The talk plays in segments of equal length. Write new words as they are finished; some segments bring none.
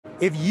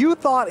If you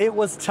thought it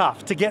was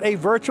tough to get a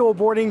virtual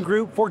boarding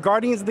group for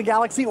Guardians of the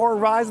Galaxy or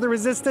Rise of the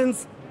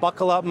Resistance,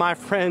 buckle up, my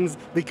friends,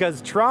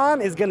 because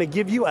TRON is gonna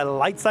give you a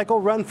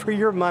Lightcycle run for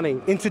your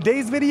money. In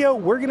today's video,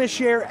 we're gonna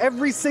share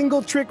every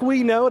single trick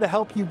we know to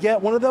help you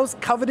get one of those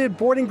coveted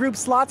boarding group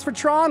slots for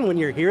TRON when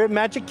you're here at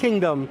Magic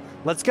Kingdom.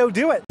 Let's go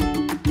do it.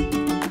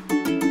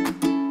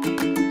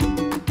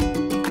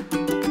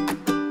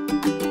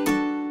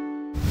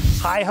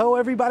 Hi-ho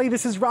everybody,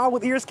 this is Rob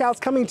with Ear Scouts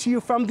coming to you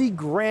from the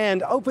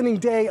grand opening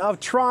day of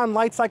TRON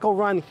Lightcycle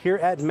Run here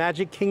at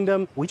Magic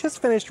Kingdom. We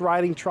just finished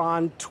riding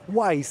TRON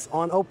twice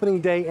on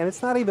opening day and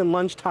it's not even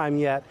lunchtime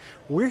yet.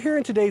 We're here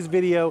in today's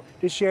video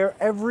to share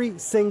every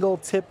single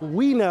tip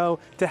we know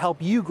to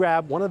help you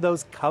grab one of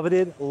those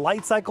coveted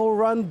Lightcycle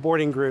Run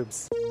boarding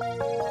groups.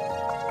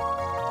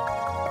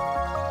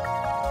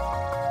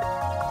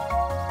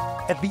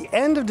 At the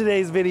end of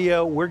today's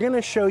video, we're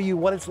gonna show you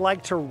what it's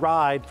like to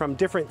ride from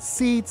different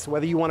seats,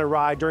 whether you wanna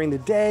ride during the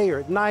day or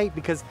at night,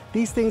 because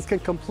these things can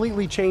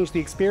completely change the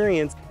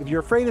experience. If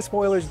you're afraid of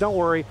spoilers, don't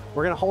worry.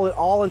 We're gonna hold it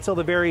all until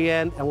the very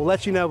end and we'll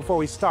let you know before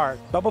we start.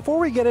 But before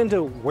we get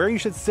into where you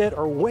should sit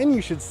or when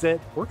you should sit,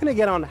 we're gonna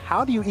get on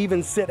how do you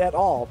even sit at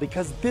all,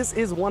 because this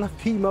is one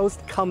of the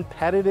most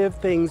competitive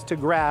things to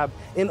grab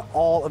in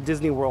all of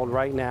Disney World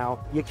right now.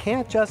 You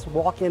can't just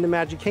walk into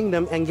Magic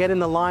Kingdom and get in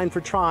the line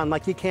for TRON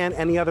like you can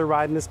any other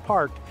ride in this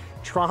park.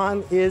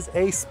 TRON is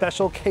a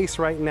special case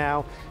right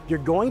now. You're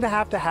going to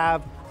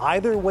have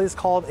either what is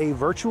called a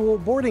virtual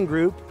boarding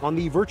group on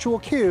the virtual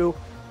queue,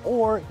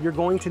 or you're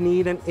going to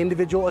need an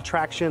individual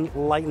attraction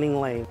lightning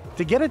lane.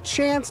 To get a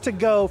chance to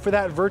go for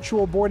that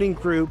virtual boarding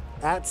group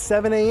at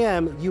 7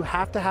 a.m., you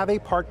have to have a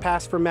park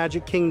pass for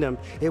Magic Kingdom.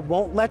 It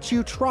won't let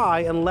you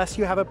try unless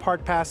you have a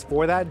park pass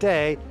for that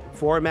day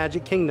for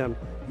Magic Kingdom.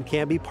 You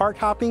can't be park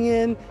hopping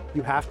in.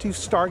 You have to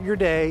start your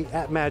day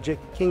at Magic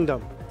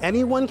Kingdom.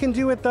 Anyone can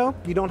do it though.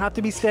 You don't have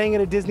to be staying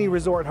at a Disney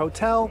Resort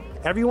hotel.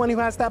 Everyone who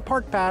has that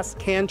park pass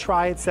can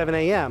try at 7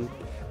 a.m.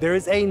 There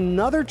is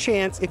another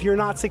chance if you're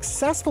not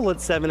successful at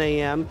 7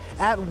 a.m.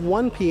 at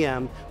 1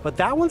 p.m., but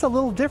that one's a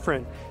little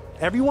different.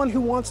 Everyone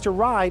who wants to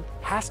ride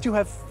has to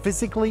have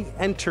physically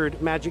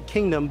entered Magic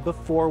Kingdom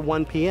before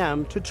 1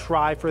 p.m. to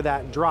try for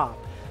that drop.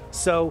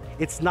 So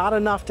it's not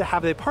enough to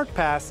have a park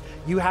pass,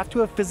 you have to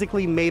have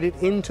physically made it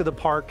into the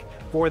park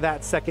for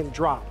that second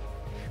drop.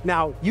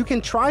 Now, you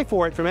can try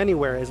for it from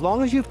anywhere. As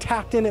long as you've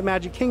tapped in at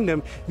Magic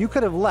Kingdom, you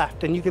could have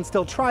left and you can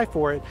still try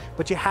for it,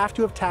 but you have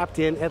to have tapped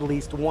in at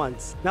least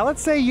once. Now,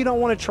 let's say you don't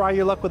want to try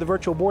your luck with a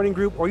virtual boarding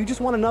group or you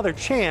just want another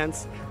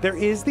chance. There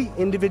is the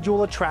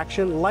individual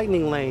attraction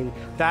lightning lane.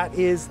 That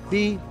is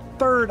the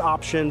third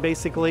option,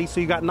 basically.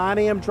 So you got 9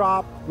 a.m.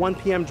 drop, 1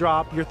 p.m.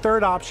 drop. Your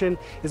third option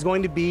is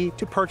going to be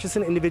to purchase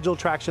an individual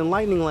attraction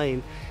lightning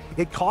lane.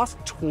 It costs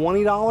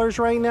 $20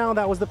 right now.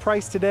 That was the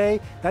price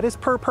today. That is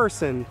per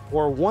person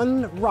for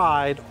one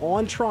ride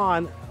on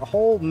TRON, a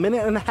whole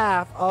minute and a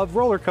half of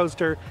roller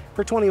coaster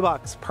for 20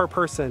 bucks per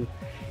person.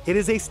 It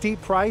is a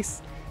steep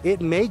price.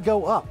 It may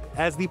go up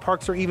as the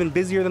parks are even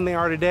busier than they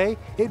are today.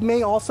 It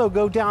may also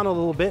go down a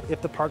little bit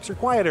if the parks are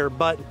quieter,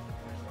 but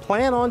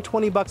plan on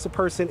 20 bucks a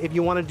person if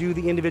you want to do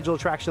the individual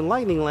attraction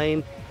lightning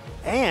lane.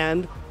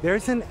 And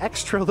there's an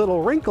extra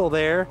little wrinkle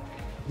there.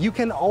 You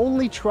can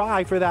only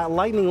try for that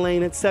lightning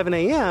lane at 7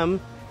 a.m.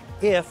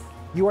 if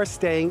you are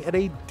staying at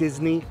a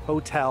Disney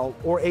hotel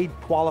or a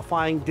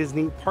qualifying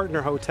Disney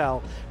partner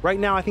hotel. Right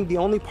now, I think the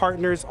only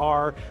partners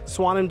are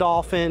Swan and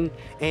Dolphin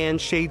and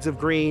Shades of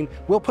Green.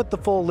 We'll put the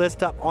full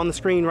list up on the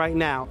screen right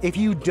now. If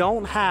you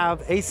don't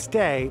have a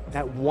stay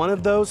at one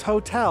of those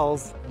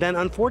hotels, then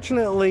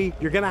unfortunately,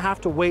 you're gonna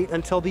have to wait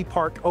until the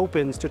park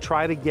opens to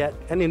try to get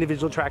an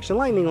individual attraction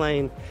lightning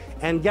lane.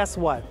 And guess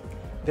what?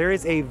 There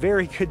is a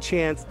very good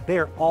chance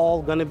they're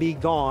all gonna be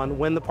gone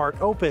when the park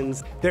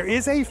opens. There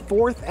is a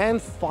fourth and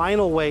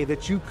final way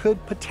that you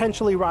could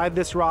potentially ride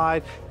this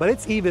ride, but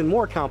it's even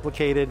more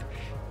complicated.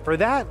 For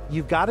that,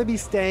 you've gotta be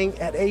staying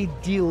at a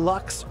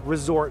deluxe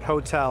resort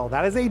hotel.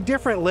 That is a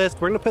different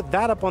list. We're gonna put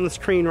that up on the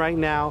screen right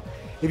now.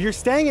 If you're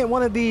staying at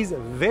one of these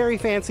very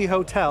fancy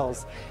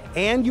hotels,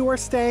 and you are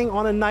staying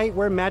on a night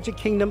where Magic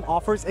Kingdom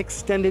offers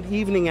extended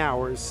evening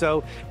hours,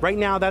 so right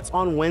now that's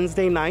on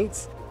Wednesday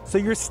nights, so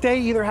your stay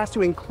either has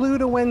to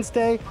include a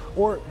Wednesday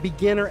or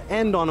begin or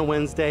end on a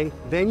Wednesday,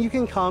 then you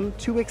can come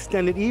to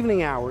extended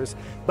evening hours.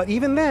 But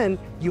even then,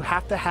 you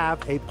have to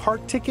have a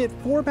park ticket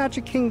for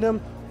Magic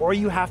Kingdom, or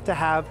you have to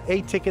have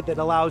a ticket that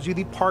allows you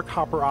the park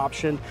hopper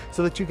option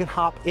so that you can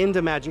hop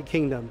into Magic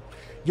Kingdom.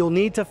 You'll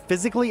need to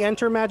physically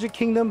enter Magic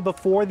Kingdom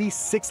before the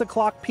 6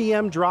 o'clock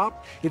p.m.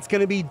 drop. It's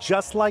gonna be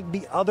just like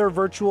the other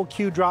virtual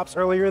queue drops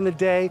earlier in the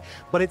day,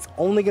 but it's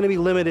only gonna be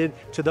limited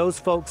to those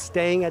folks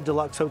staying at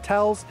deluxe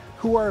hotels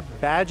who are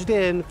badged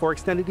in for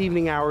extended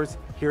evening hours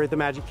here at the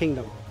Magic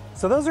Kingdom.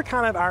 So those are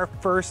kind of our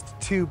first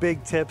two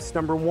big tips.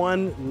 Number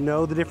one,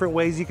 know the different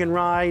ways you can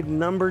ride.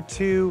 Number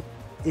two,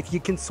 if you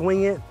can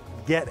swing it,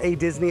 get a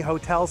Disney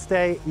hotel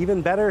stay.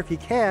 Even better if you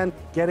can,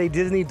 get a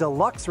Disney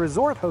Deluxe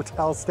Resort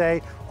hotel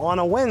stay. on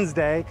a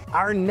Wednesday.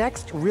 Our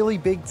next really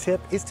big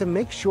tip is to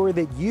make sure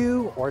that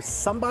you or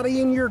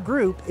somebody in your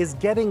group is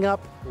getting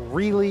up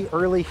really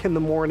early in the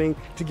morning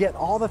to get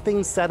all the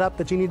things set up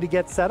that you need to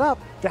get set up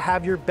to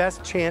have your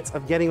best chance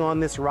of getting on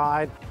this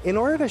ride. In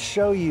order to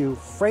show you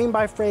frame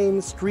by frame,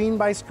 screen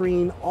by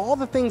screen, all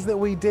the things that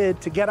we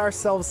did to get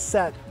ourselves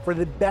set for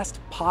the best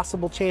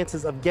possible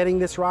chances of getting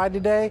this ride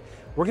today,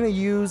 we're gonna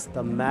use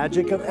the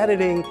magic of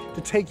editing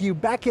to take you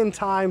back in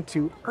time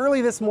to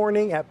early this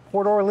morning at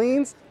Port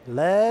Orleans.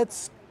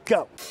 Let's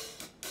go.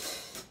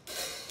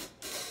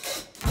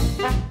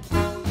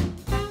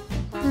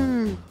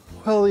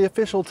 Well, the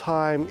official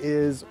time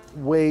is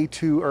way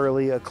too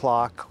early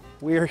o'clock.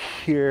 We're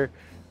here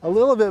a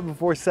little bit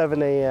before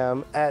 7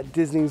 a.m. at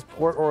Disney's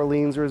Port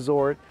Orleans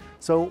Resort.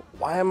 So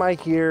why am I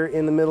here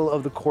in the middle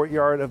of the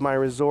courtyard of my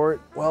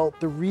resort? Well,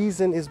 the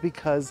reason is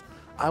because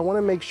I want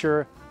to make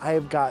sure I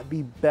have got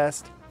the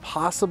best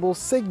possible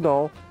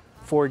signal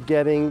for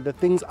getting the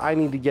things I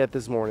need to get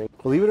this morning.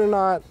 Believe it or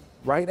not,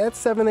 right at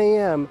 7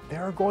 a.m.,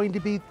 there are going to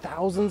be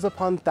thousands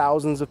upon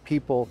thousands of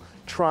people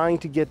trying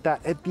to get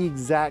that at the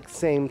exact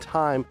same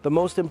time. The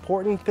most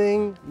important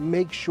thing,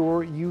 make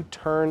sure you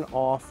turn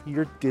off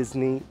your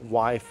Disney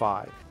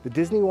Wi-Fi. The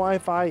Disney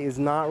Wi-Fi is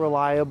not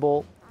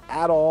reliable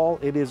at all.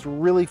 It is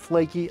really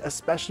flaky,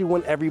 especially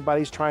when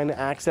everybody's trying to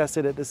access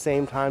it at the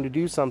same time to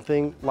do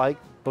something like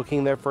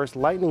booking their first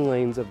lightning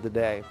lanes of the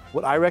day.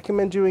 What I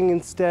recommend doing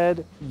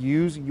instead,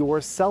 use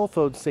your cell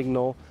phone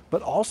signal,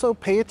 but also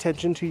pay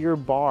attention to your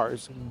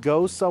bars.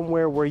 Go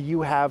somewhere where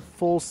you have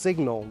full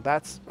signal.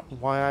 That's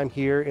why I'm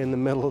here in the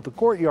middle of the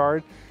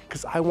courtyard,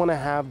 because I want to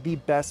have the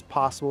best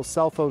possible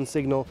cell phone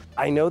signal.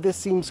 I know this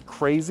seems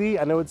crazy.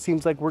 I know it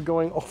seems like we're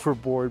going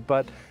overboard,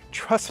 but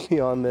trust me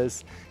on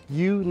this.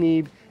 You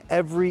need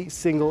every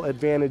single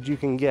advantage you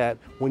can get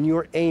when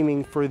you're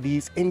aiming for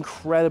these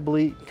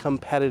incredibly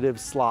competitive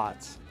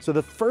slots. So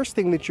the first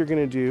thing that you're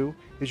gonna do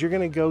is you're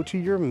gonna go to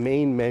your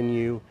main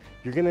menu.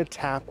 You're gonna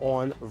tap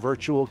on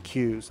virtual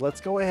queues.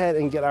 Let's go ahead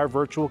and get our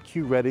virtual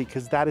queue ready,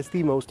 because that is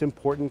the most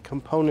important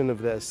component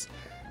of this.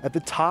 At the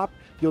top,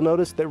 you'll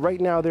notice that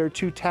right now there are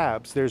two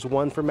tabs. There's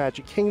one for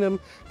Magic Kingdom,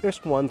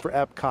 there's one for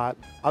Epcot.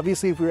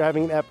 Obviously, if we're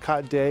having an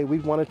Epcot day,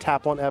 we'd want to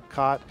tap on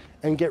Epcot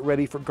and get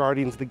ready for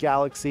Guardians of the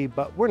Galaxy,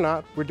 but we're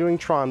not. We're doing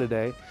Tron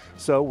today.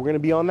 So we're going to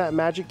be on that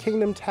Magic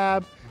Kingdom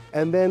tab,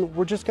 and then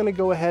we're just going to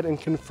go ahead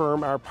and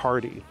confirm our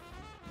party.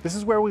 This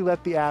is where we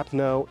let the app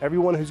know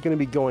everyone who's going to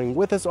be going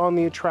with us on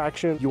the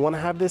attraction. You want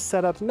to have this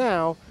set up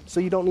now so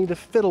you don't need to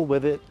fiddle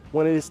with it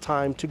when it is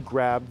time to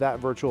grab that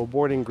virtual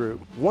boarding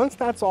group. Once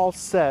that's all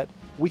set,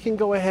 we can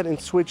go ahead and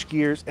switch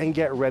gears and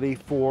get ready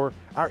for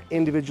our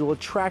individual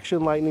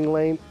attraction lightning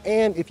lane.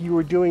 And if you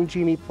were doing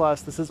Genie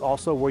Plus, this is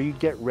also where you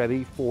get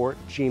ready for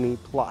Genie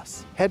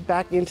Plus. Head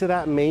back into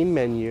that main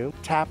menu,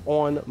 tap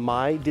on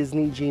My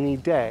Disney Genie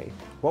Day.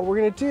 What we're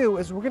gonna do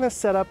is we're gonna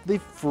set up the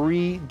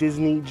free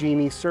Disney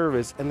Genie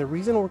service. And the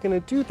reason we're gonna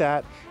do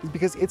that is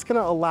because it's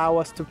gonna allow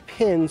us to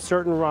pin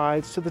certain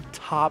rides to the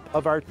top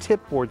of our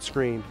tip board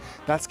screen.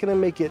 That's gonna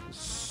make it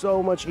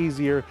so much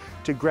easier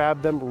to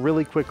grab them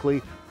really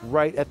quickly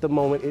right at the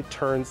moment it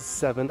turns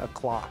 7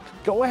 o'clock.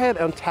 Go ahead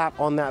and tap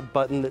on that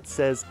button that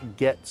says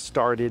Get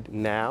Started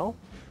Now.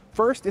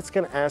 First, it's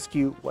gonna ask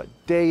you what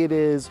day it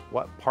is,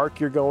 what park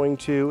you're going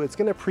to. It's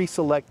gonna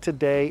pre-select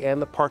today and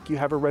the park you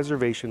have a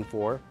reservation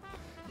for.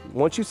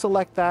 Once you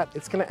select that,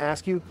 it's going to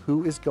ask you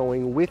who is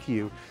going with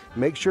you.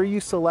 Make sure you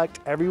select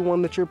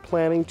everyone that you're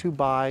planning to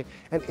buy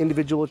an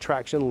individual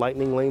attraction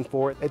lightning lane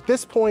for. At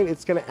this point,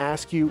 it's going to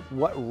ask you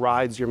what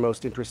rides you're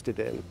most interested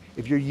in.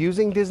 If you're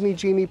using Disney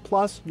Genie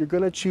Plus, you're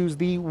going to choose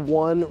the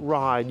one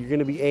ride you're going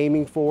to be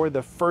aiming for,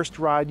 the first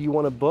ride you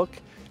want to book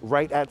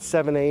right at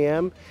 7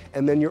 a.m.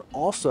 And then you're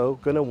also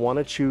going to want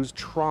to choose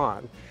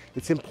Tron.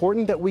 It's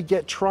important that we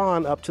get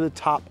Tron up to the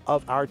top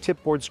of our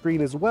tip board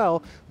screen as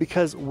well,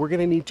 because we're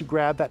gonna need to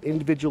grab that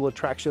individual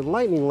attraction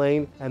lightning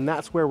lane, and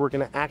that's where we're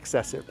gonna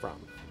access it from.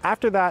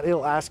 After that,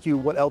 it'll ask you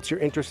what else you're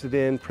interested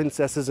in,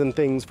 princesses and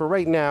things. For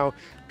right now,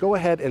 go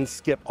ahead and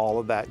skip all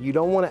of that. You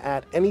don't want to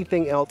add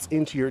anything else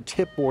into your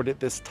tip board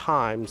at this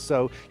time.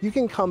 So you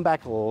can come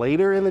back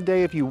later in the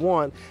day if you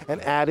want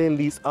and add in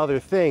these other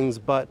things.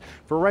 But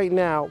for right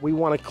now, we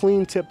want a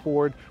clean tip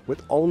board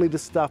with only the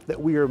stuff that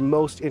we are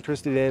most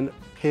interested in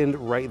pinned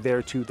right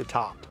there to the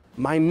top.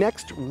 My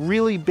next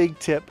really big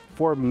tip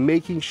for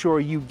making sure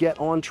you get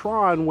on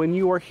Tron when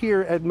you are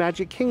here at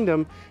Magic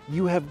Kingdom,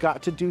 you have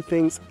got to do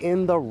things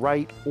in the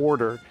right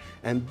order.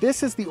 And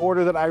this is the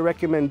order that I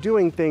recommend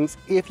doing things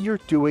if you're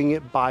doing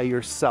it by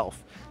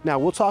yourself. Now,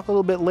 we'll talk a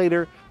little bit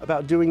later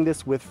about doing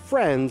this with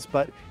friends,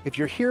 but if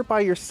you're here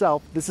by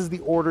yourself, this is the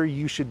order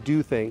you should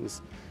do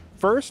things.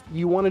 First,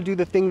 you want to do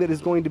the thing that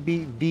is going to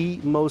be the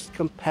most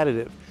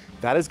competitive.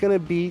 That is going to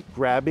be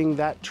grabbing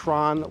that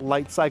Tron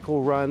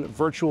Lightcycle Run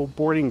virtual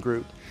boarding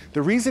group.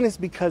 The reason is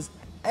because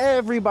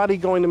everybody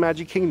going to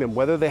Magic Kingdom,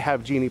 whether they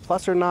have Genie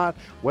Plus or not,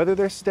 whether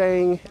they're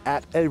staying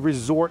at a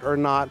resort or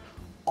not,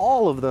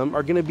 all of them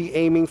are gonna be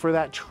aiming for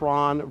that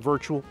TRON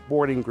virtual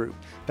boarding group.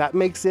 That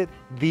makes it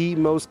the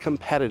most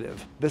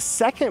competitive. The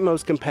second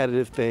most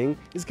competitive thing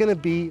is gonna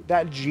be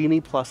that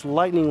Genie Plus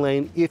Lightning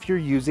Lane if you're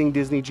using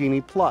Disney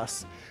Genie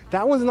Plus.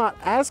 That one's not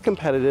as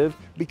competitive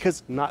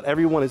because not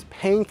everyone is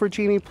paying for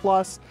Genie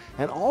Plus,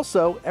 and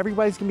also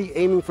everybody's gonna be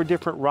aiming for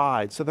different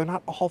rides, so they're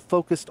not all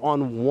focused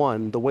on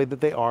one the way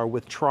that they are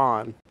with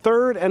TRON.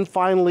 Third and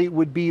finally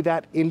would be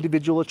that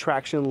individual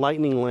attraction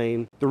lightning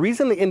lane. The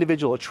reason the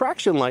individual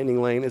attraction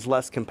lightning lane is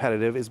less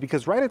competitive is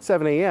because right at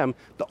 7 a.m.,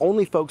 the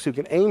only folks who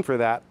can aim for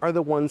that are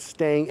the ones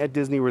staying at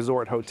Disney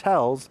Resort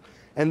hotels.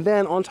 And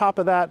then on top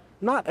of that,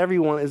 not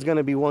everyone is going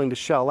to be willing to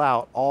shell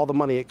out all the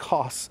money it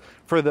costs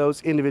for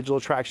those individual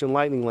attraction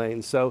lightning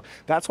lanes. So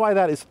that's why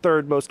that is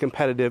third most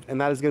competitive, and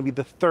that is going to be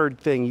the third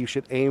thing you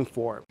should aim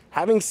for.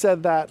 Having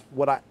said that,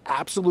 what I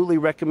absolutely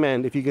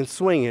recommend, if you can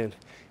swing it,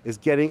 is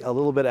getting a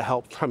little bit of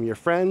help from your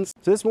friends.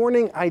 So this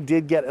morning I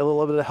did get a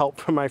little bit of help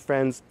from my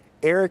friends.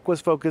 Eric was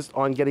focused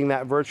on getting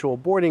that virtual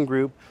boarding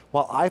group,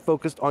 while I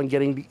focused on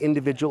getting the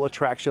individual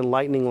attraction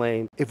lightning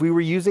lane. If we were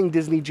using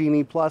Disney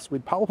Genie Plus,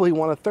 we'd probably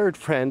want a third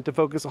friend to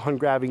focus on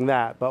grabbing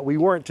that, but we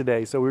weren't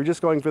today, so we were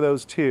just going for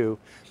those two.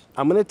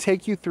 I'm gonna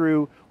take you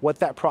through what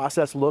that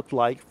process looked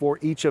like for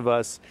each of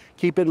us.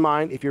 Keep in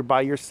mind, if you're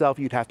by yourself,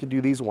 you'd have to do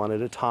these one at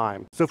a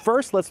time. So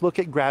first, let's look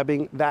at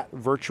grabbing that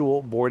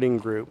virtual boarding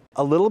group.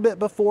 A little bit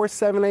before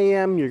 7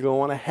 a.m., you're gonna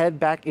wanna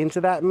head back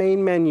into that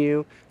main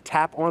menu,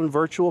 tap on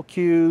virtual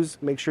queues,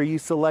 make sure you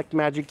select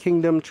Magic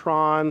Kingdom,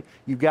 TRON.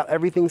 You've got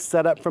everything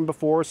set up from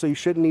before, so you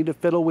shouldn't need to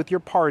fiddle with your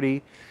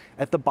party.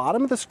 At the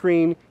bottom of the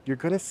screen, you're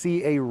gonna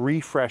see a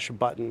refresh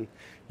button.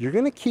 You're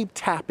gonna keep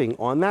tapping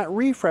on that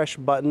refresh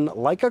button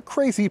like a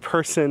crazy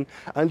person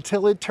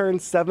until it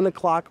turns 7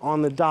 o'clock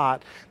on the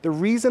dot. The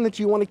reason that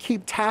you wanna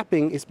keep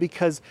tapping is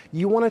because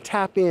you wanna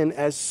tap in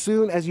as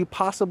soon as you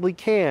possibly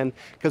can,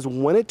 because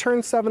when it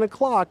turns 7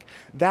 o'clock,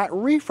 that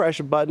refresh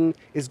button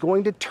is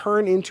going to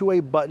turn into a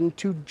button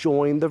to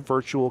join the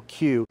virtual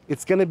queue.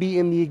 It's gonna be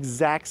in the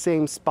exact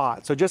same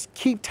spot. So just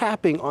keep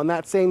tapping on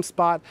that same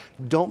spot.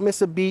 Don't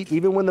miss a beat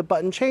even when the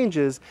button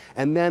changes,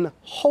 and then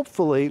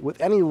hopefully,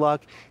 with any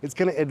luck, it's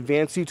gonna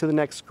advance you to the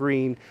next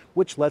screen,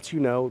 which lets you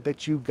know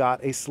that you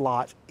got a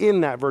slot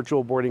in that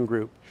virtual boarding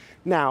group.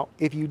 Now,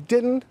 if you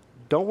didn't,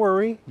 don't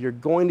worry, you're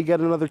going to get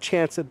another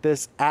chance at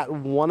this at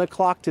 1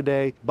 o'clock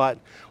today, but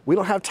we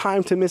don't have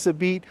time to miss a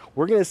beat.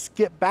 We're gonna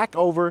skip back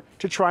over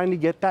to trying to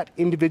get that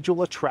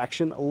individual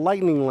attraction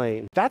lightning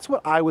lane. That's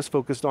what I was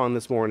focused on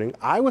this morning.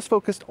 I was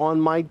focused on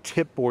my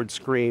tip board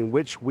screen,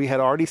 which we had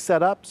already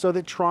set up so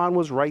that TRON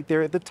was right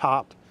there at the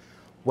top.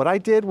 What I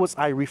did was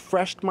I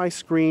refreshed my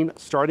screen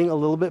starting a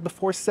little bit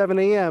before 7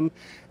 a.m.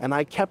 and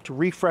I kept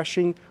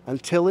refreshing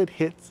until it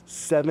hits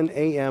 7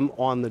 a.m.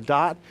 on the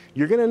dot.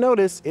 You're gonna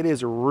notice it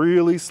is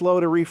really slow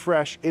to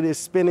refresh. It is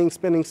spinning,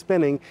 spinning,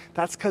 spinning.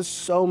 That's because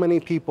so many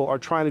people are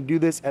trying to do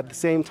this at the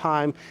same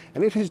time,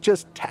 and it is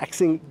just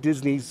taxing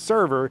Disney's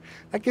server.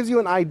 That gives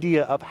you an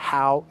idea of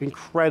how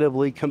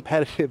incredibly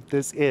competitive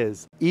this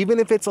is. Even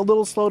if it's a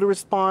little slow to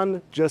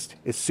respond, just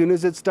as soon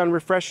as it's done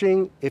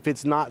refreshing, if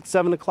it's not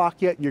 7 o'clock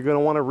yet, you're gonna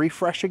want to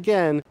refresh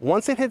again.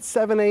 Once it hits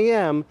 7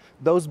 a.m.,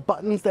 those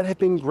buttons that have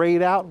been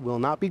grayed out will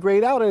not be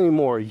grayed out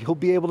anymore. You'll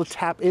be able to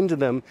tap into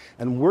them,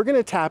 and we're going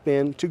to tap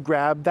in to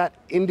grab that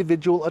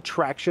individual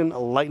attraction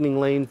lightning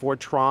lane for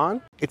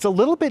TRON. It's a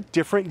little bit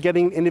different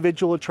getting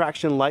individual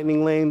attraction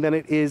lightning lane than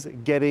it is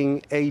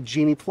getting a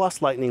Genie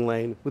Plus lightning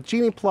lane. With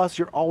Genie Plus,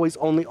 you're always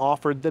only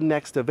offered the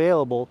next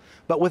available,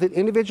 but with an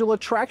individual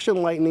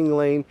attraction lightning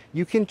lane,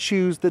 you can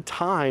choose the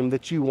time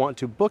that you want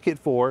to book it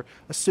for,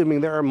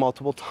 assuming there are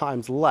multiple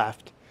times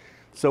left.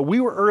 So we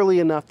were early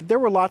enough that there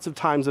were lots of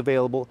times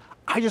available.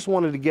 I just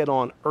wanted to get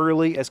on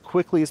early as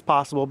quickly as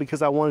possible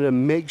because I wanted to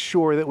make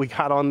sure that we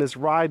got on this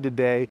ride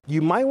today.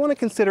 You might want to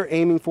consider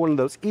aiming for one of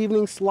those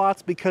evening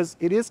slots because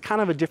it is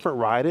kind of a different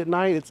ride at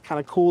night. It's kind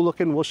of cool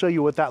looking. We'll show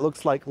you what that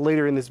looks like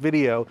later in this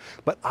video.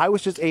 But I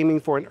was just aiming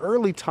for an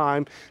early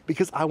time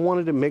because I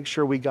wanted to make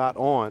sure we got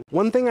on.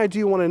 One thing I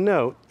do want to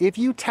note, if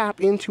you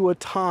tap into a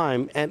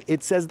time and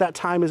it says that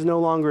time is no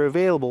longer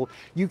available,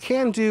 you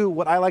can do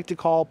what I like to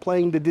call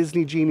playing the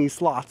Disney Genie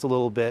slots a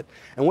little bit.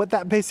 And what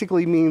that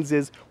basically means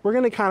is we're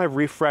going to kind of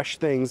refresh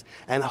things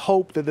and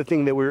hope that the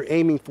thing that we're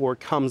aiming for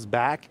comes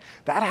back.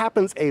 That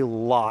happens a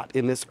lot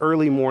in this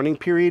early morning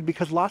period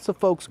because lots of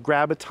folks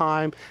grab a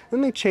time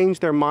and they change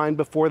their mind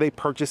before they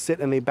purchase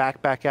it and they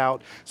back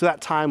out, so that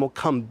time will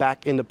come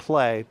back into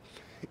play.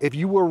 If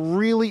you were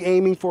really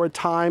aiming for a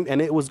time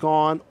and it was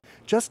gone,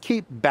 just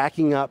keep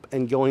backing up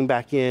and going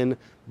back in,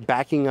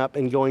 backing up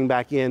and going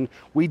back in.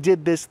 We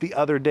did this the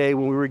other day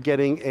when we were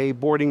getting a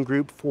boarding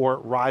group for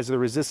Rise of the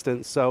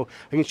Resistance, so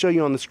I can show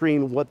you on the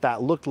screen what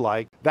that looked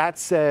like. That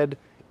said,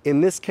 in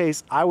this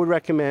case, I would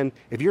recommend,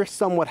 if you're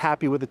somewhat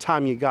happy with the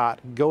time you got,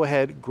 go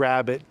ahead,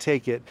 grab it,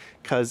 take it,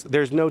 because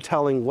there's no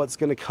telling what's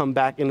going to come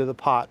back into the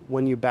pot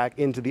when you back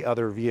into the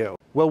other view.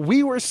 Well,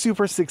 we were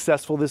super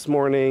successful this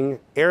morning.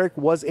 Eric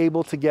was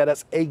able to get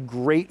us a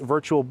great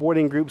virtual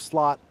boarding group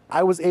slot.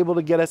 I was able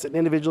to get us an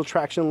individual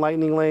attraction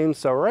lightning lane.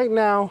 So right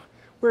now,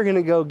 we're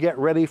gonna go get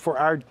ready for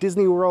our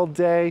Disney World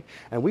day,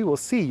 and we will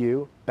see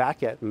you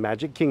back at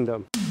Magic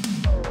Kingdom.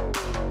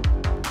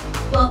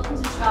 Welcome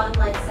to TRON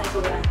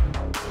Lightcycle Ride.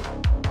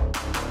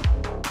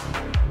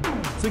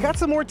 So we got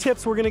some more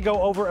tips we're gonna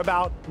go over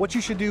about what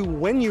you should do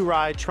when you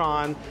ride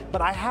Tron,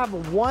 but I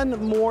have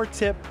one more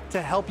tip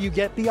to help you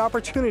get the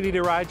opportunity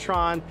to ride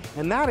Tron,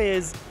 and that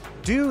is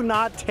do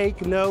not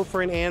take no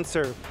for an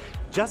answer.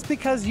 Just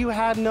because you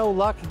had no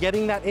luck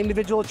getting that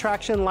individual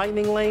attraction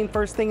lightning lane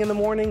first thing in the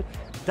morning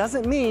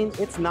doesn't mean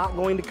it's not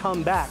going to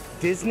come back.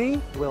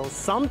 Disney will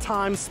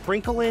sometimes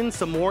sprinkle in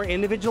some more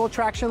individual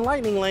attraction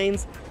lightning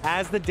lanes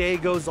as the day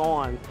goes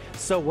on.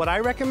 So what I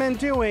recommend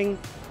doing,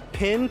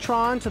 pin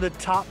Tron to the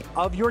top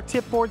of your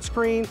tipboard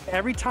screen.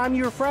 Every time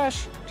you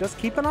refresh, just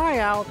keep an eye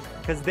out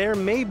because there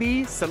may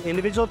be some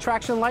individual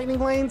attraction lightning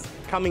lanes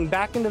coming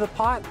back into the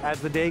pot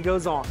as the day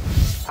goes on.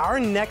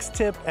 Our next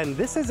tip, and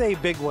this is a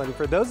big one,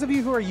 for those of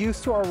you who are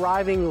used to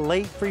arriving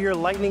late for your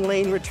lightning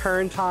lane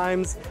return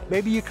times,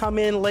 maybe you come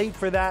in late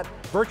for that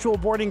virtual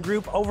boarding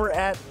group over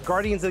at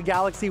Guardians of the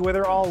Galaxy where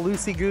they're all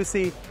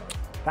loosey-goosey.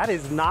 That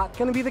is not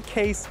going to be the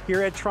case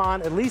here at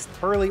Tron, at least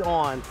early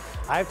on.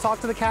 I've talked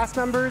to the cast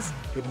members.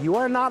 If you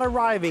are not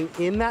arriving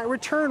in that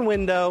return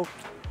window,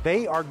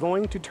 they are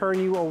going to turn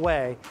you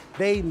away.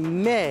 They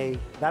may,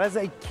 that is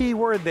a key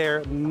word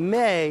there,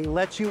 may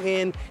let you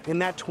in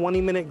that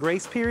 20-minute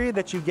grace period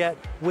that you get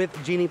with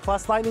Genie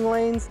Plus Lightning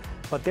Lanes,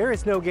 but there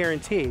is no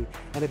guarantee.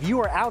 And if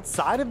you are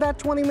outside of that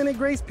 20-minute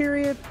grace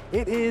period,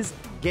 it is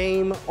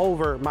game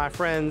over, my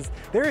friends.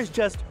 There is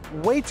just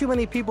way too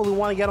many people who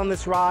want to get on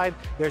this ride.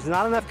 There's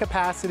not enough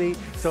capacity.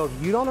 So if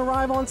you don't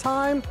arrive on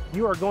time,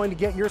 you are going to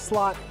get your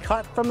slot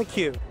cut from the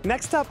queue.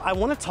 Next up, I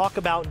want to talk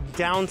about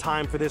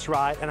downtime for this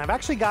ride. And I've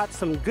actually got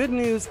some good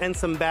news and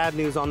some bad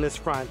news on this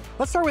front.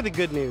 Let's start with the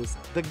good news.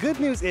 The good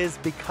news is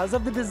because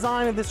of the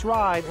design of this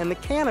ride and the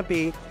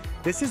canopy,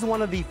 this is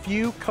one of the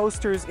few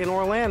coasters in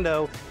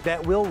Orlando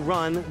that will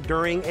run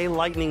during a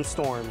lightning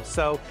storm.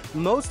 So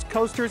most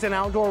coasters and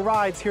outdoor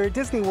rides here at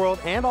Disney World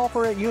and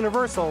also at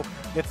Universal,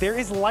 if there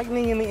is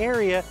lightning in the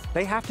area,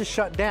 they have to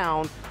shut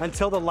down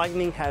until the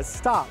lightning has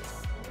stopped.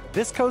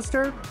 This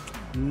coaster,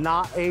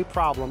 not a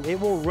problem. It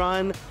will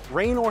run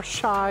rain or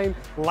shine,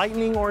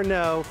 lightning or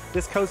no,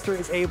 this coaster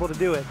is able to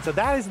do it. So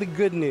that is the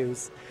good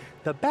news.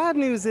 The bad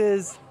news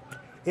is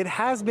it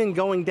has been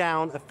going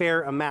down a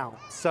fair amount.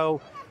 So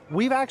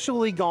we've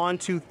actually gone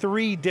to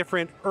 3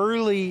 different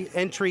early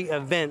entry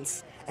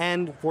events,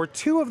 and for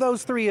 2 of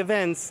those 3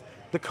 events,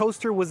 the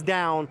coaster was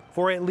down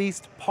for at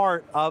least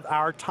part of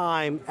our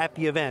time at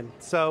the event.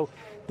 So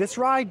this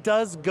ride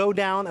does go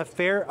down a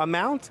fair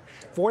amount.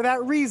 For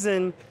that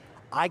reason,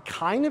 I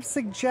kind of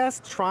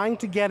suggest trying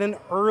to get an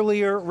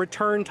earlier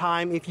return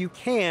time if you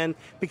can,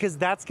 because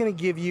that's going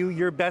to give you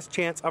your best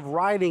chance of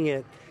riding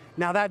it.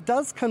 Now that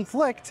does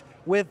conflict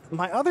with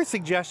my other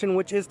suggestion,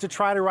 which is to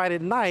try to ride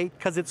at night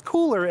because it's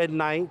cooler at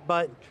night.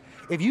 But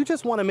if you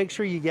just want to make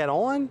sure you get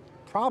on,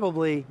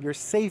 probably you're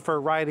safer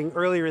riding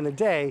earlier in the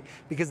day,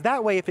 because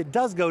that way if it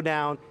does go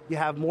down, you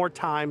have more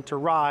time to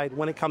ride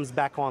when it comes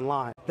back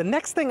online. The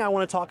next thing I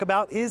want to talk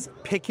about is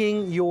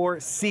picking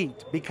your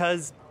seat,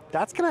 because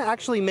that's going to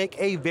actually make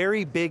a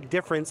very big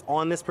difference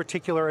on this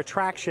particular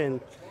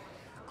attraction.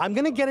 I'm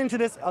going to get into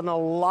this in a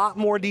lot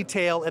more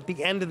detail at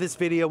the end of this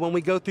video when we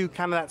go through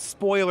kind of that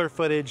spoiler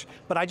footage,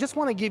 but I just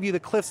want to give you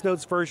the Cliff's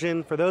Notes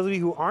version. For those of you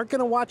who aren't going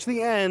to watch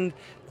the end,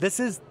 this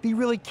is the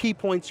really key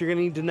points you're going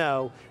to need to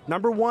know.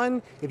 Number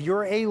 1, if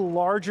you're a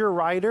larger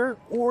rider,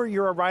 or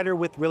you're a rider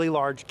with really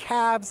large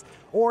calves,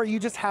 or you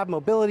just have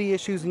mobility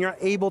issues and you're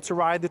able to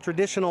ride the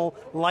traditional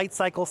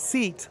Lightcycle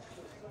seat,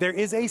 there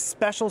is a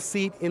special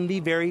seat in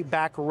the very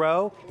back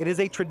row. It is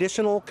a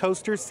traditional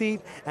coaster seat,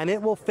 and it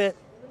will fit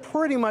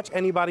pretty much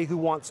anybody who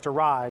wants to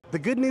ride. The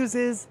good news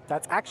is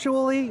that's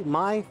actually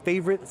my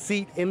favorite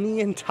seat in the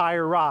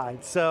entire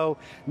ride. So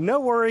no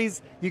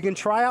worries, you can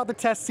try out the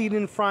test seat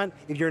in front.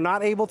 If you're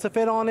not able to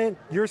fit on it,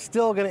 you're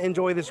still going to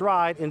enjoy this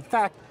ride. In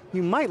fact,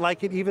 you might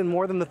like it even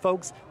more than the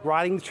folks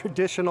riding the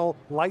traditional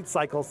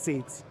Lightcycle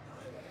seats.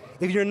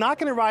 If you're not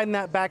going to ride in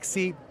that back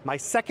seat, my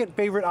second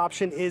favorite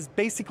option is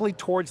basically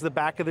towards the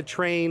back of the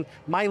train.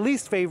 My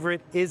least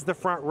favorite is the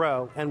front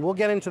row, and we'll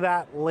get into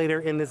that later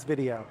in this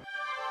video.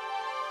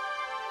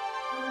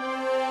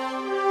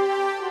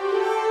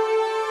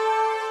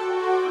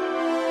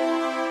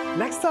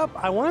 Next up,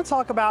 I want to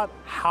talk about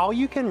how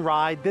you can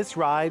ride this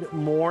ride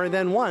more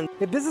than once.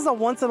 If this is a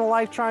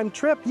once-in-a-lifetime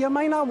trip, you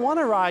might not want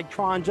to ride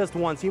Tron just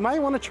once. You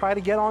might want to try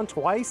to get on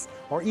twice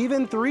or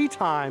even 3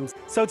 times.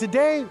 So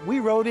today, we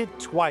rode it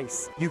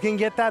twice. You can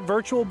get that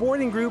virtual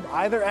boarding group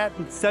either at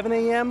 7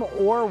 a.m.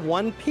 or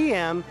 1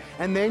 p.m.,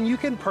 and then you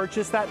can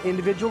purchase that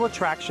individual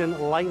attraction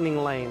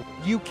lightning lane.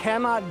 You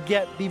cannot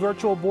get the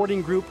virtual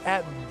boarding group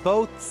at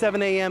both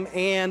 7 a.m.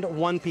 and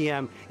 1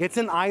 p.m. It's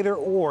an either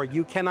or.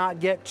 You cannot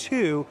get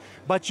two,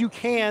 but you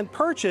can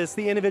purchase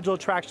the individual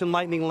attraction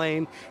Lightning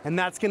Lane, and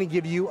that's going to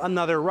give you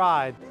another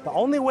ride. The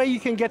only way you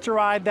can get to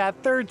ride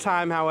that third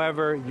time,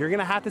 however, you're going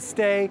to have to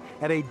stay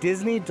at a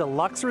Disney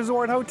Deluxe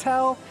Resort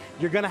hotel.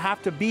 You're going to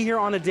have to be here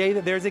on a day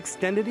that there's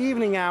extended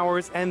evening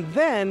hours, and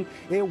then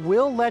it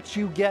will let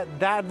you get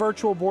that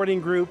virtual boarding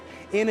group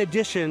in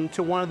addition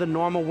to one of the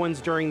normal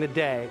ones during the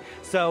day.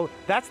 So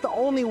that's the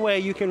only way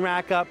you can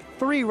rack up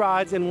 3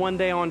 rides in one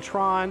day on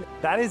TRON.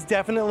 That is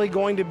definitely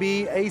going to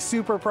be a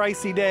super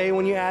pricey day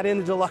when you add in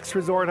the Deluxe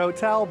Resort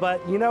Hotel,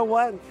 but you know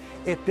what?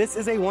 If this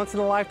is a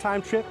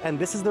once-in-a-lifetime trip and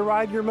this is the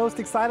ride you're most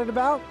excited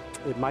about,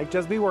 it might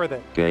just be worth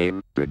it.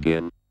 Game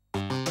begin.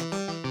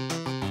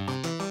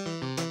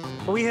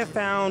 We have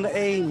found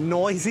a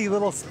noisy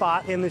little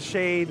spot in the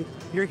shade.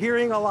 You're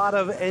hearing a lot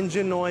of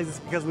engine noise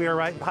because we are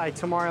right by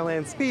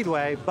Tomorrowland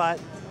Speedway, but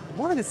I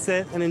wanted to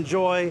sit and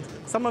enjoy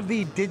some of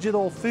the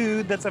digital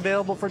food that's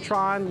available for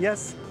TRON.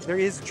 Yes, there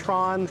is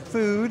TRON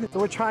food. So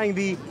we're trying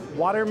the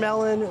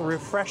watermelon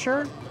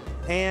refresher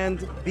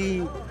and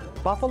the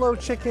buffalo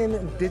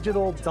chicken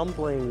digital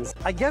dumplings.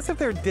 I guess if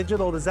they're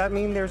digital, does that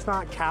mean there's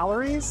not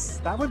calories?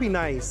 That would be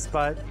nice,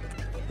 but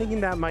thinking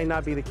that might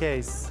not be the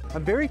case.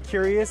 I'm very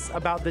curious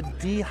about the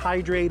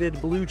dehydrated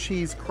blue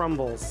cheese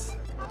crumbles.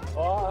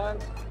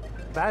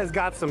 That has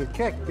got some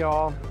kick,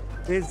 y'all.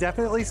 It is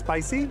definitely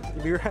spicy.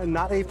 If you're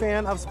not a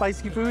fan of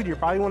spicy food, you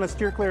probably want to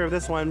steer clear of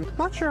this one.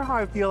 Not sure how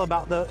I feel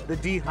about the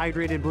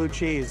dehydrated blue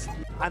cheese.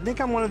 I think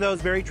I'm one of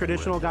those very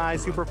traditional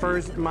guys who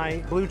prefers my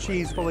blue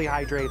cheese fully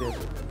hydrated,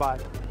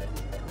 but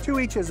to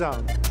each his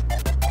own.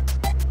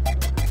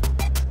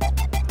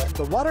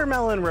 The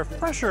watermelon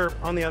refresher,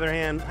 on the other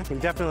hand, I can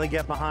definitely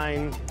get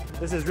behind.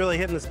 This is really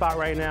hitting the spot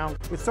right now.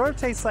 It sort of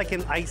tastes like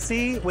an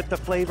icy with the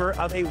flavor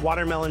of a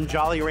watermelon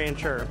Jolly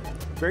Rancher.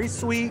 Very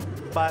sweet,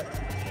 but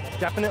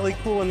definitely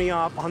cooling me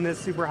off on this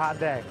super hot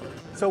day.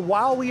 So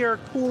while we are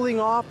cooling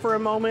off for a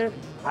moment,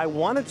 I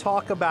want to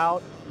talk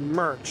about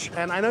merch.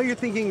 And I know you're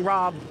thinking,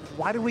 Rob,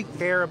 why do we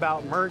care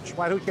about merch?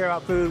 Why do we care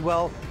about food?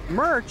 Well,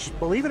 merch,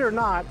 believe it or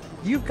not,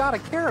 you've got to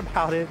care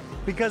about it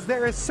because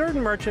there is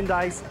certain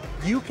merchandise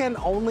you can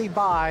only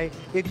buy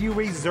if you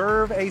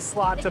reserve a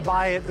slot to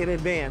buy it in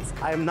advance.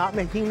 I am not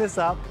making this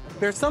up.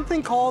 There's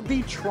something called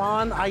the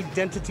TRON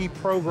Identity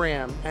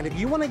Program. And if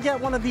you want to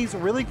get one of these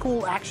really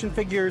cool action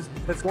figures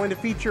that's going to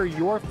feature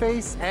your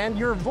face and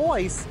your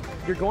voice,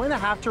 you're going to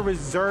have to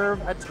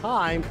reserve a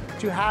time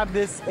to have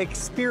this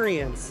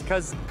experience.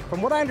 Because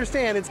from what I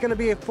understand, it's going to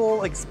be a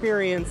full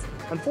experience.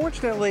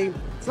 Unfortunately,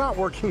 it's not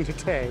working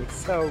today.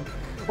 So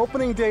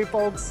opening day,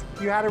 folks,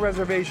 if you had a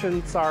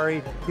reservation,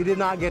 sorry, you did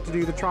not get to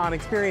do the TRON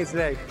experience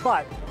today.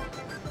 But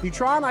the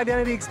TRON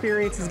Identity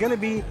Experience is going to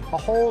be a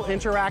whole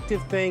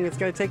interactive thing. It's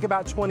going to take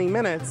about 20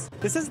 minutes.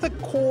 This is the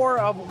core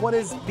of what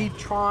is the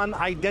TRON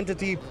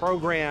Identity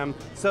Program.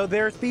 So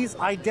there's these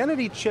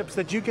identity chips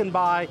that you can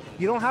buy.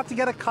 You don't have to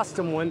get a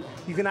custom one.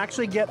 You can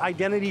actually get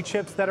identity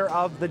chips that are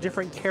of the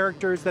different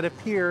characters that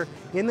appear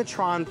in the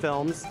TRON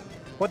films.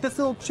 What this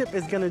little chip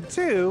is going to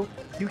do,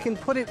 you can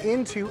put it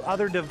into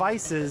other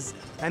devices,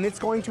 and it's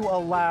going to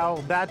allow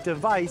that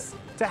device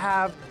to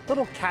have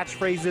little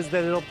catchphrases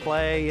that it'll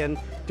play and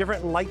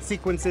different light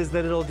sequences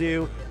that it'll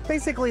do,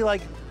 basically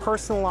like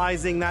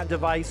personalizing that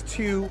device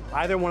to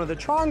either one of the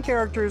TRON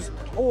characters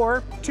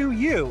or to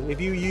you if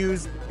you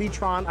use the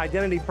TRON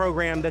Identity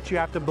Program that you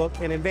have to book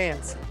in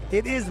advance.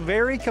 It is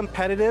very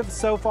competitive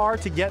so far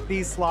to get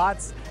these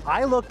slots.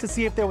 I looked to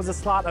see if there was a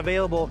slot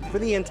available for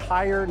the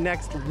entire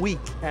next week,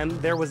 and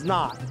there was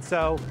not.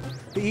 So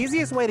the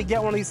easiest way to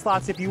get one of these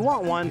slots if you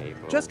want one,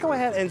 just go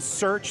ahead and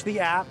search the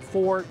app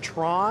for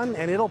TRON,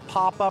 and it'll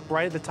pop up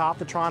right at the top,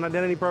 the TRON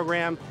Identity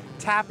Program.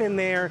 Tap in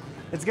there.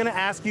 It's going to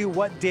ask you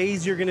what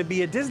days you're going to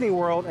be at Disney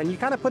World, and you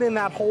kind of put in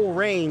that whole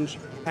range,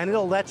 and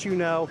it'll let you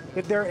know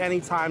if there are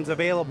any times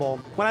available.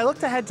 When I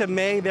looked ahead to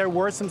May, there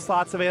were some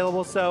slots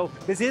available, so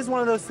this is one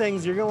of those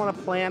things you're going to want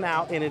to plan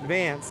out in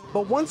advance.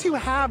 But once you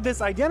have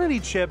this identity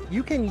chip,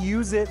 you can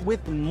use it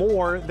with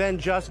more than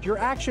just your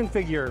action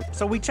figure.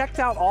 So we checked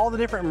out all the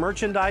different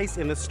merchandise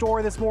in the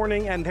store this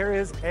morning, and there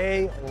is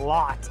a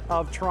lot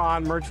of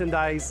TRON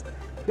merchandise.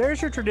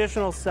 There's your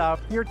traditional stuff,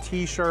 your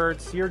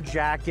t-shirts, your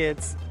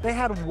jackets. They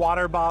had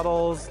water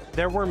bottles,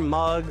 there were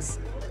mugs,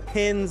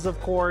 pins, of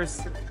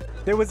course.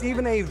 There was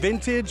even a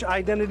vintage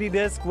identity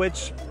disc,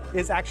 which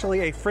is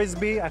actually a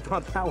Frisbee. I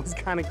thought that was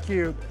kind of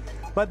cute.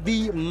 But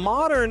the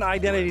modern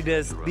identity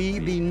disc, the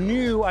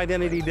new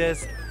identity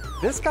disc,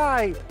 this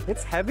guy,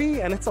 it's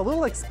heavy and it's a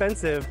little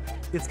expensive.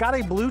 It's got a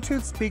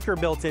Bluetooth speaker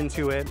built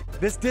into it.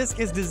 This disc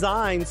is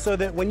designed so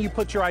that when you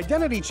put your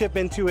identity chip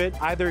into it,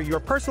 either your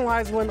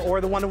personalized one or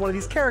the one of one of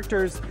these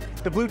characters,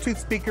 the Bluetooth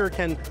speaker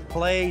can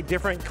play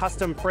different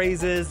custom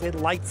phrases. It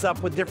lights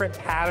up with different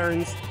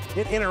patterns.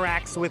 It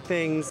interacts with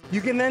things.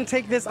 You can then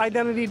take this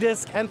identity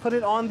disc and put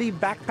it on the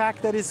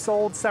backpack that is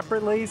sold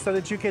separately so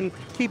that you can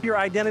keep your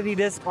identity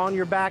disc on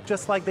your back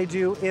just like they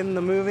do in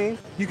the movie.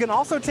 You can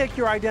also take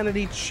your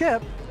identity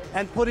chip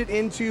and put it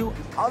into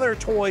other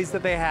toys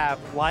that they have,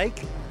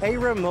 like a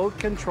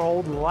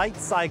remote-controlled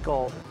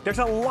Lightcycle. There's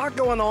a lot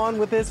going on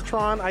with this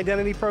Tron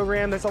Identity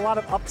program. There's a lot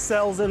of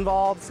upsells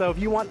involved, so if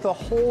you want the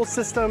whole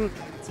system,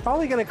 it's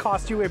probably gonna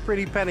cost you a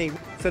pretty penny.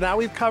 So now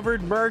we've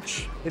covered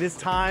merch, it is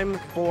time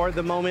for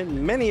the moment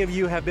many of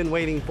you have been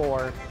waiting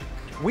for.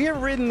 We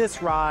have ridden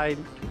this ride,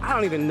 I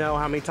don't even know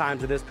how many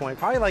times at this point,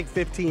 probably like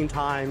 15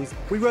 times.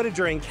 We rode it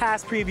during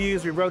cast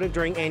previews, we rode it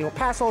during annual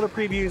pass holder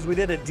previews, we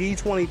did a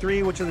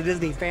D23, which is a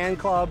Disney fan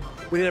club,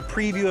 we did a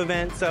preview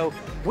event, so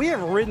we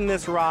have ridden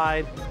this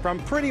ride from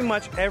pretty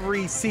much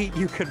every seat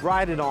you could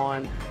ride it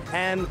on,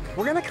 and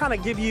we're gonna kind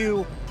of give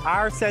you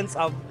our sense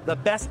of the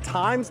best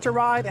times to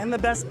ride and the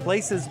best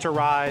places to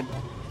ride.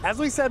 As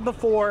we said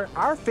before,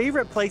 our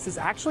favorite place is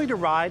actually to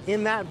ride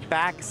in that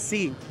back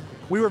seat.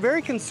 We were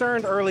very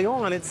concerned early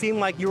on. It seemed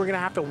like you were gonna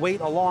have to wait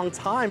a long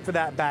time for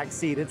that back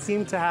seat. It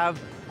seemed to have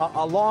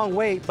a long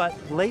wait, but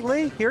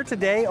lately, here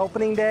today,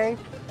 opening day,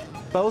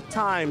 both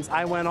times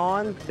I went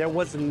on, there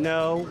was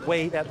no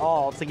wait at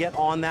all to get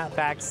on that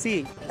back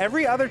seat.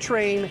 Every other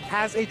train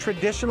has a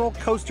traditional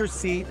coaster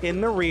seat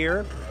in the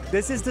rear.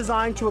 This is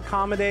designed to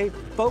accommodate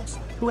folks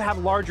who have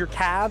larger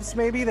calves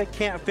maybe that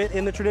can't fit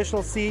in the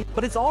traditional seat,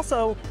 but it's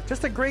also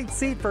just a great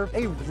seat for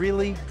a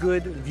really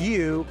good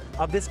view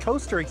of this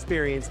coaster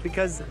experience,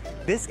 because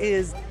this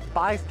is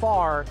by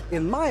far,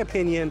 in my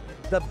opinion,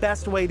 the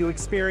best way to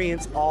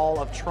experience all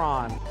of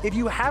Tron. If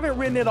you haven't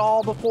ridden it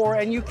all before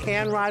and you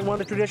can ride one of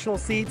the traditional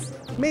seats,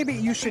 maybe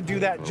you should do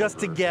that just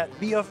to get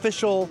the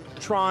official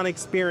Tron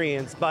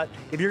experience. But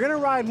if you're gonna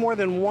ride more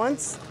than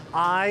once,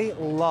 I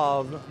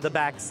love the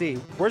back seat.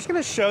 We're just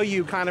gonna show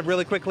you kind of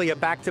really quickly a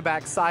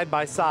back-to-back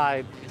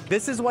side-by-side.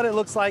 This is what it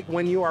looks like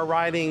when you are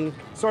riding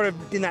sort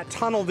of in that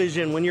tunnel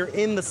vision, when you're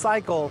in the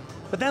cycle.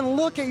 But then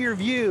look at your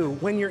view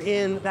when you're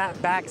in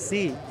that back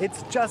seat.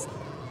 It's just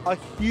a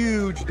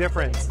huge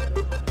difference.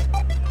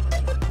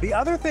 The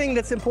other thing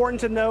that's important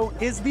to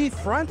note is the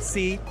front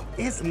seat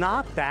is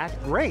not that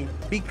great,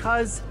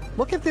 because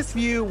look at this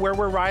view where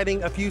we're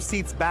riding a few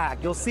seats back.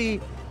 You'll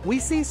see we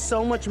see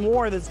so much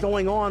more that's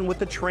going on with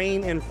the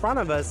train in front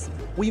of us.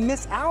 We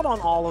miss out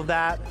on all of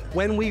that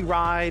when we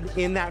ride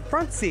in that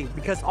front seat,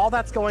 because all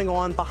that's going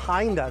on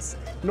behind us.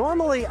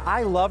 Normally,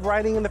 I love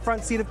riding in the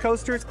front seat of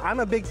coasters.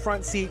 I'm a big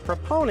front seat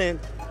proponent.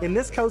 In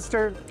this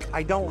coaster,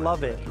 I don't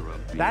love it.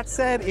 That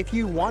said, if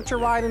you want to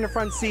ride in the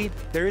front seat,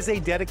 there is a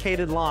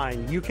dedicated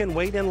line. You can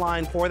wait in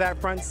line for that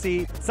front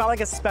seat. It's not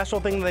like a special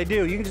thing that they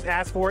do. You can just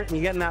ask for it and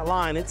you get in that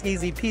line. It's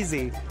easy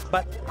peasy.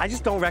 But I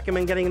just don't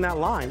recommend getting in that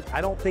line.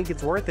 I don't think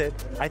it's worth it.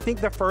 I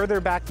think the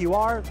further back you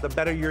are, the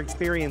better your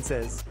experience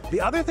is. The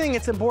other thing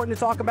it's important to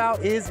talk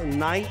about is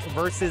night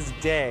versus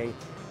day.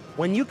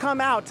 When you come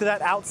out to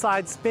that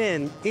outside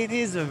spin, it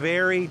is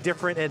very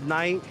different at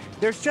night.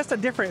 There's just a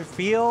different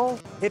feel.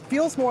 It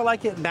feels more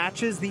like it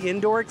matches the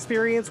indoor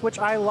experience, which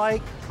I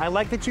like. I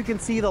like that you can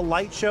see the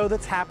light show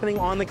that's happening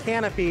on the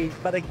canopy,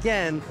 but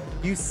again,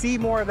 you see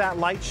more of that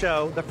light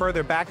show the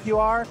further back you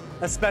are,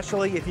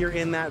 especially if you're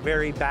in that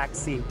very back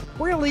seat.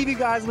 We're gonna leave you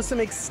guys with some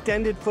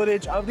extended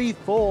footage of the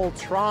full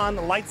Tron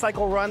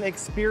Lightcycle Run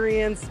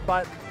experience,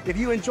 but if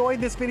you enjoyed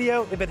this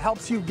video, if it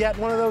helps you get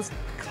one of those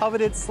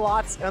coveted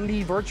slots on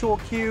the virtual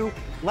queue,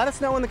 let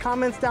us know in the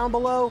comments down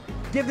below.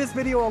 Give this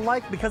video a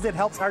like because it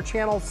helps our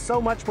channel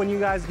so much when you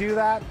guys do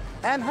that.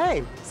 And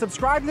hey,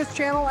 subscribe to this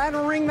channel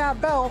and ring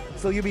that bell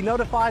so you'll be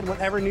notified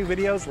whenever new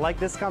videos like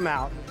this come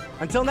out.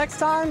 Until next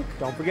time,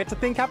 don't forget to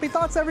think happy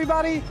thoughts,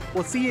 everybody.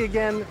 We'll see you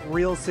again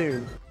real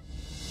soon.